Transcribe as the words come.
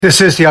This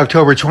is the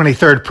October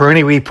 23rd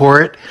Peroni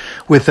Report.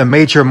 With the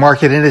major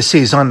market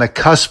indices on the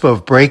cusp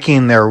of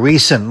breaking their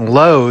recent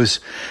lows,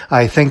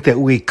 I think that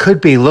we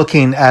could be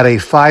looking at a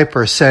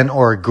 5%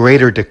 or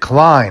greater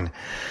decline.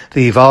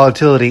 The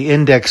volatility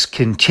index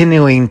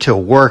continuing to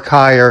work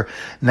higher,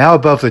 now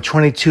above the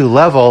 22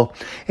 level.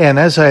 And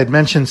as I had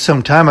mentioned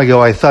some time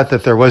ago, I thought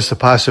that there was the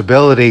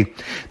possibility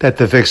that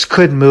the VIX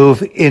could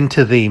move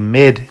into the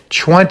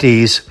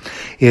mid-20s.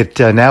 It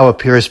now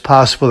appears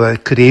possible that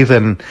it could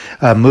even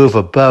move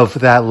above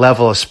that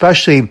level,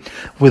 especially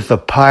with the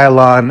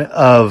pile-on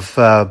of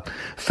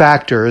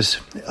factors,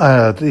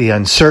 the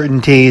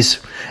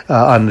uncertainties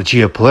on the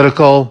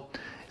geopolitical,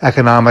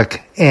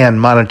 economic,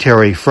 and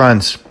monetary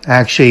fronts.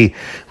 Actually,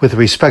 with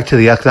respect to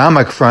the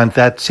economic front,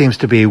 that seems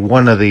to be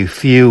one of the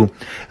few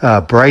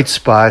bright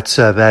spots.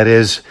 That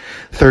is,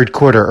 third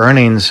quarter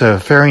earnings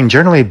faring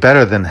generally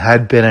better than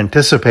had been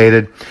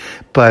anticipated,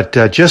 but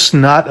just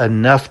not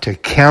enough to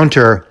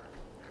counter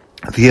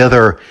the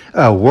other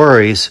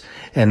worries,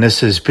 and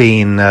this is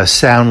being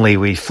soundly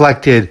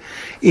reflected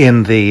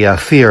in the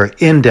fear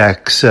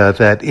index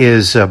that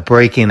is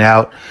breaking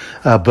out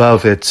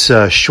above its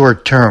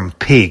short-term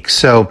peak.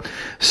 So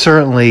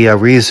certainly a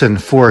reason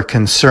for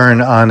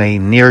concern on a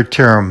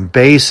near-term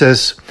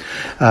basis.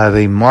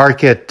 The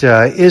market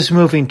is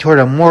moving toward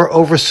a more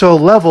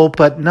oversold level,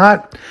 but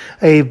not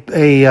a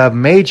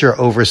major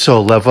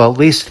oversold level, at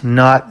least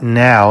not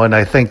now. And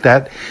I think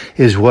that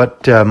is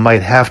what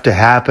might have to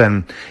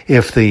happen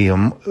if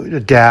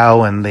the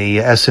Dow and the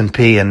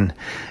S&P and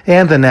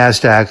the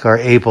NASDAQ are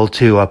able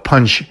to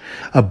punch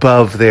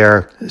above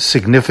their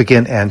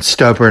significant and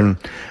stubborn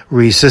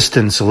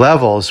resistance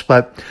levels.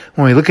 But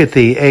when we look at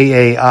the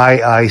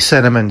AAII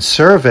sentiment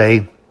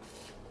survey,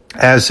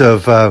 as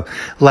of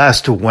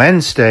last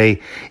Wednesday,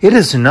 it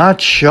is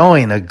not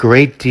showing a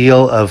great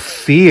deal of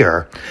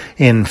fear.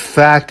 In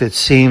fact, it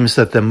seems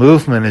that the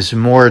movement is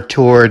more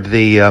toward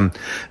the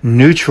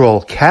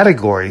neutral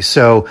category.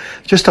 So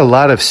just a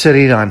lot of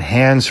sitting on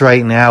hands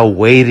right now,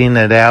 waiting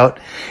it out.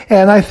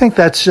 And I think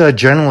that's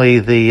generally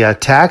the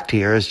tact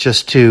here, is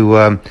just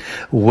to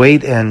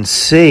wait and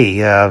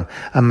see. A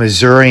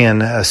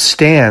Missourian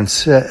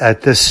stance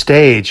at this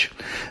stage.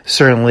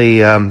 Certainly,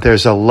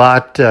 there's a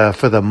lot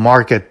for the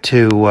market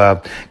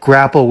to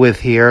grapple with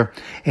here,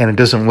 and it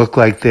doesn't look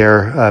like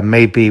there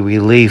may be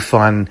relief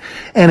on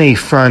any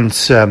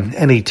fronts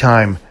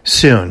anytime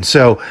soon.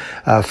 So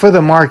for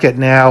the market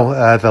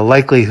now, the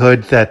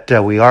likelihood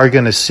that we are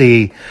going to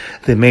see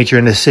the major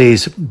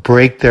indices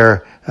break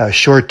their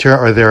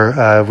short-term or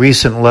their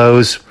recent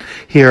lows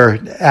here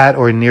at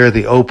or near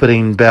the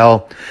opening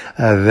bell,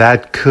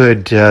 that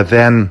could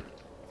then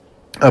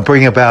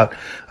bring about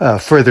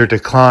further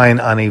decline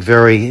on a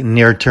very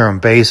near-term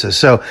basis.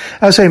 So,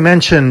 as I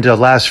mentioned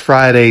last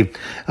Friday,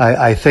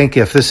 I think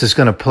if this is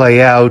going to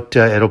play out,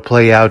 it'll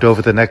play out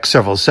over the next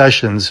several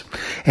sessions,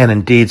 and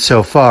indeed,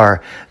 so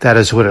far, that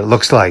is what it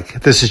looks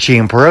like. This is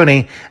Gene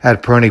Peroni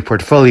at Peroni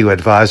Portfolio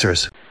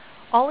Advisors.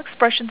 All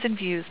expressions and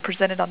views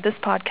presented on this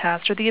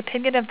podcast are the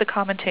opinion of the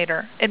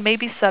commentator and may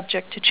be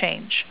subject to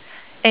change.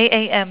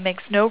 AAM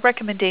makes no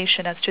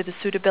recommendation as to the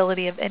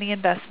suitability of any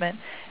investment.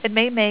 It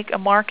may make a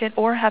market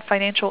or have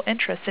financial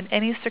interest in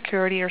any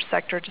security or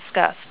sector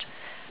discussed.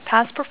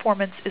 Past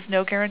performance is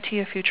no guarantee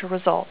of future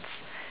results.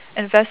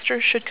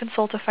 Investors should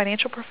consult a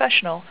financial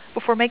professional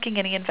before making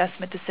any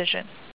investment decision.